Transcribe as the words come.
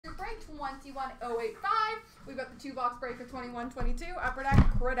21-085. We've got the 2-box break of 21-22. Upper Deck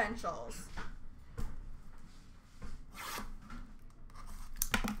Credentials.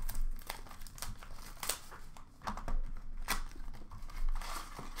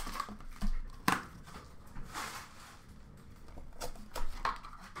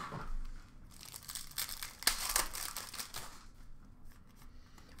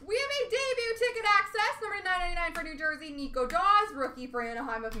 Ticket access, number 999 for New Jersey, Nico Dawes. Rookie for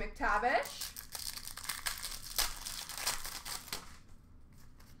Anaheim of McTavish.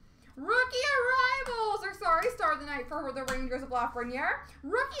 Rookie Arrivals, or sorry, Star of the Night for the Rangers of Lafreniere.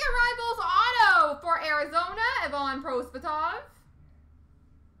 Rookie Arrivals Auto for Arizona, Ivan Prosvetov.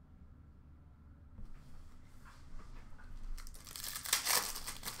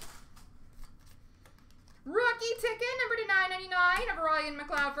 Rookie ticket, number to 999 of Ryan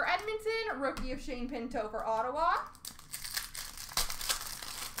McLeod for Edmonton. Rookie of Shane Pinto for Ottawa.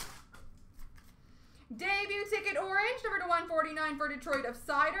 Debut ticket orange, number to 149 for Detroit of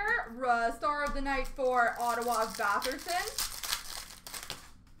Sider. Star of the Night for Ottawa of Batherson.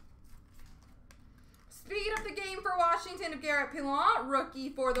 Speed of the game for Washington of Garrett Pilon. Rookie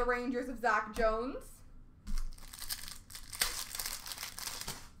for the Rangers of Zach Jones.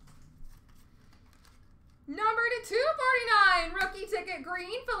 Number to 249, rookie ticket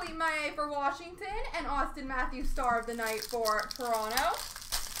green, Philippe Maillet for Washington, and Austin Matthews, Star of the Night for Toronto.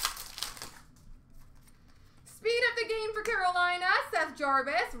 Speed of the game for Carolina, Seth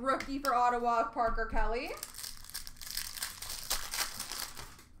Jarvis, rookie for Ottawa, Parker Kelly.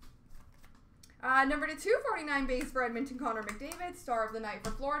 Number to 249 base for Edmonton, Connor McDavid, Star of the Night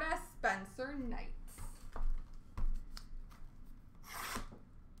for Florida, Spencer Knight.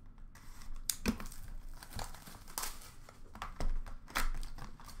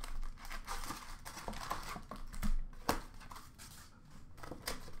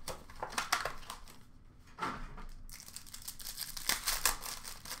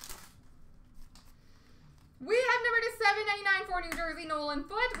 We have number to 799 for New Jersey, Nolan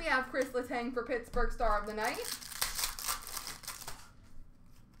Foote. We have Chris Letang for Pittsburgh, Star of the Night.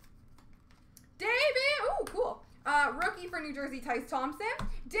 Debut, ooh, cool. Rookie for New Jersey, Tyce Thompson.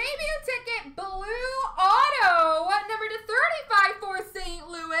 Debut ticket, blue auto. Number to 35 for St.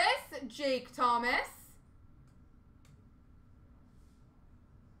 Louis, Jake Thomas.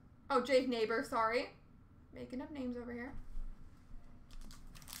 Oh, Jake Neighbor, sorry. Making up names over here.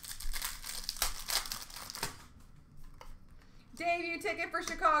 Debut ticket for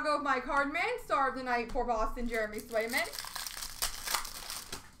Chicago, Mike Hardman. Star of the Night for Boston, Jeremy Swayman.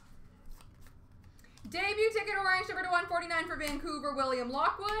 Debut ticket orange, number to 149 for Vancouver, William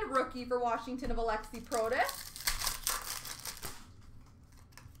Lockwood. Rookie for Washington of Alexi Protas.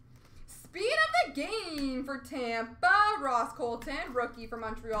 Speed of the game for Tampa, Ross Colton. Rookie for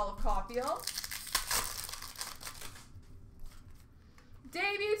Montreal of Caulfield.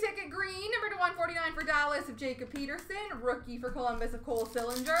 Debut ticket green, number to 149 for Dallas of Jacob Peterson. Rookie for Columbus of Cole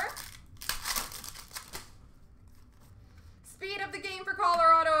Sillinger. Speed of the game for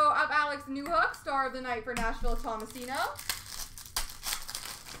Colorado of Alex Newhook. Star of the Night for Nashville, Tomasino.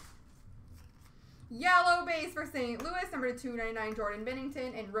 Yellow base for St. Louis, number to 299 Jordan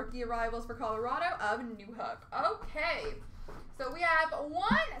Binnington. And rookie arrivals for Colorado of Newhook. Okay. So we have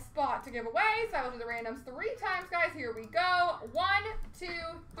one spot to give away. So I will do the randoms 3 times, guys. Here we go. 1, 2,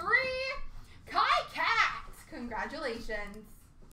 3. Kai Cat. Congratulations.